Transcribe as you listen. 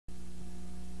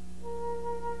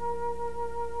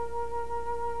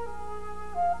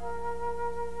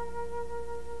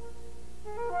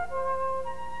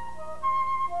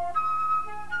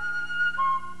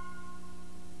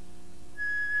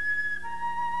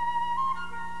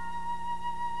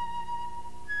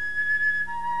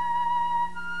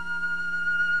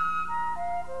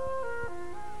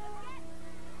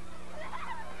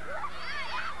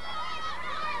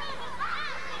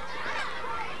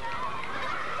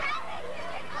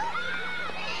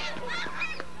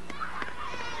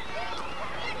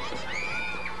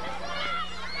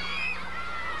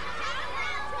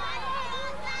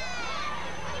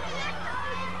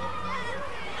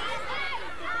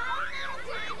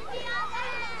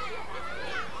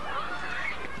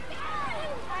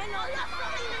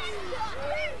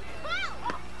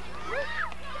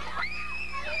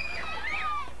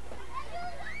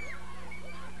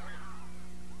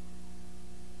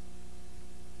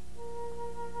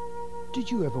Did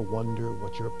you ever wonder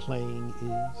what your playing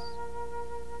is?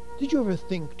 Did you ever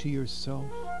think to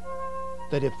yourself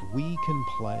that if we can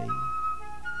play,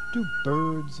 do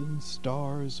birds and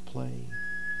stars play?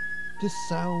 Do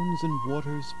sounds and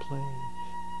waters play?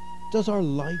 Does our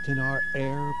light and our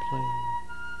air play?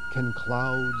 Can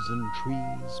clouds and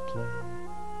trees play?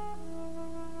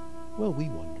 Well, we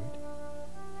wondered.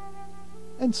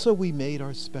 And so we made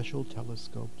our special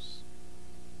telescopes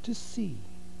to see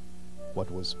what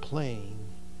was playing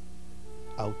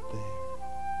out there.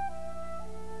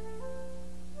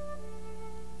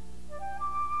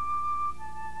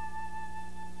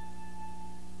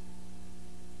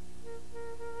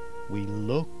 We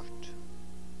looked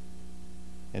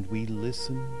and we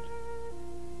listened,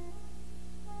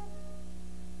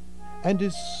 and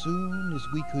as soon as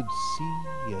we could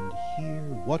see and hear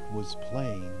what was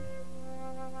playing,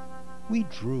 we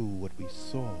drew what we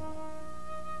saw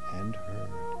and heard.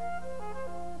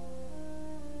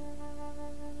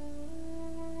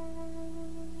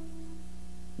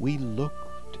 We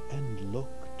looked and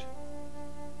looked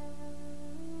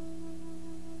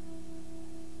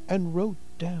and wrote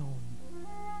down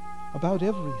about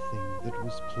everything that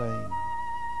was playing.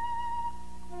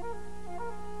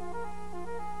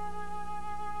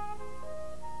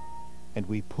 And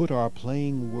we put our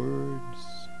playing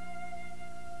words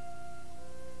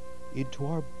into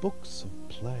our books of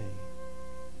play.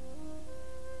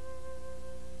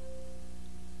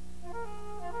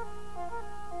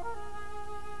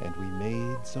 And we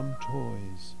made some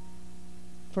toys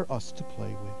for us to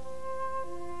play with.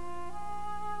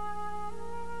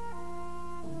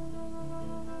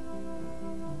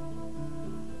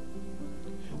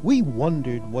 We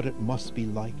wondered what it must be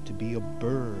like to be a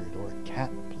bird or a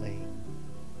cat playing,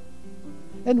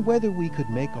 and whether we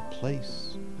could make a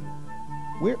place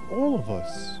where all of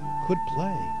us could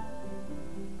play.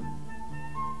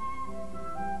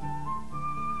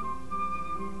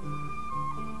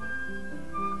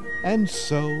 And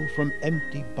so, from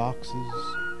empty boxes,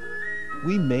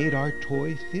 we made our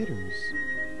toy theaters,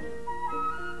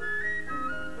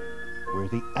 where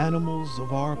the animals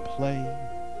of our play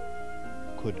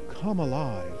could come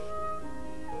alive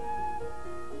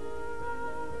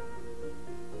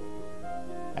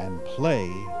and play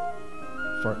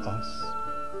for us.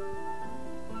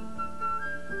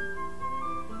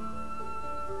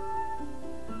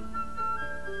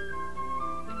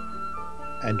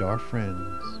 And our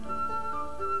friends.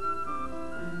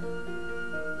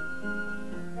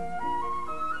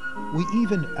 We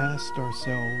even asked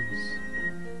ourselves,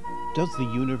 does the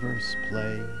universe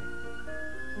play?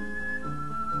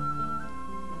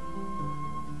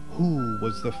 Who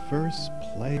was the first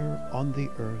player on the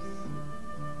earth?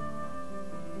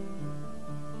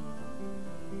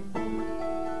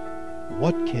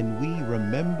 What can we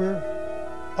remember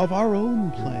of our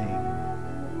own playing?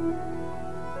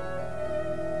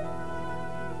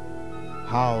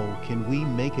 How can we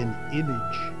make an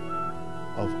image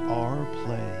of our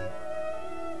play?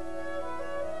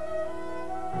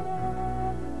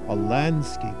 A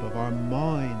landscape of our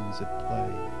minds at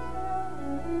play.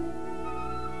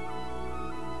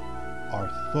 Our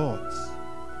thoughts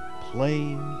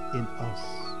playing in us.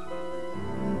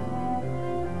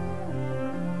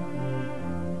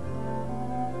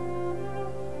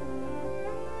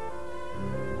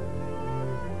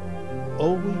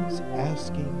 Always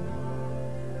asking,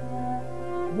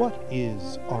 what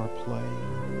is our play?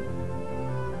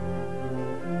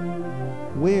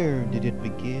 Where did it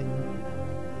begin?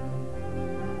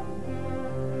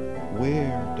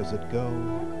 Where does it go?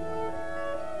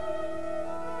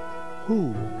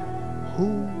 Who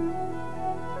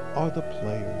are the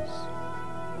players?